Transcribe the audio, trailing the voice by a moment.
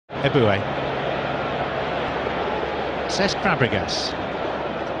Eboué. Cesc Fabregas.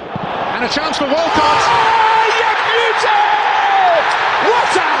 And a chance for Walcott. Oh, you beauty!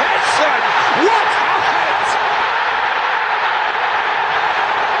 What a hit, son! What a hit!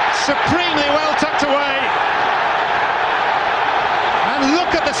 Supremely well tucked away. And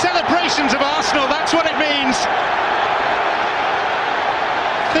look at the celebrations of Arsenal, that's what it means.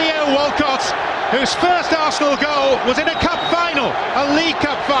 Theo Walcott, whose first Arsenal goal was in a cup final, a League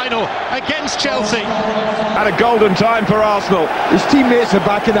Cup final against Chelsea. At a golden time for Arsenal. His teammates are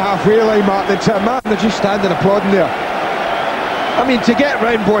back in the halfway line, Mark. They're just standing applauding there. I mean, to get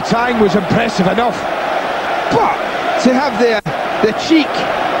round Boateng was impressive enough, but to have the cheek,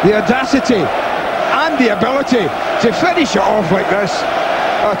 the audacity and the ability to finish it off like this,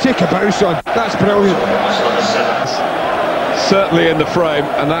 take a bow, son. That's brilliant. Certainly in the frame,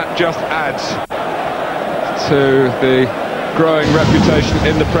 and that just adds to the growing reputation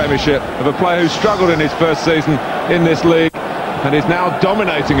in the Premiership of a player who struggled in his first season in this league and is now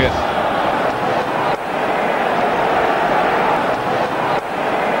dominating it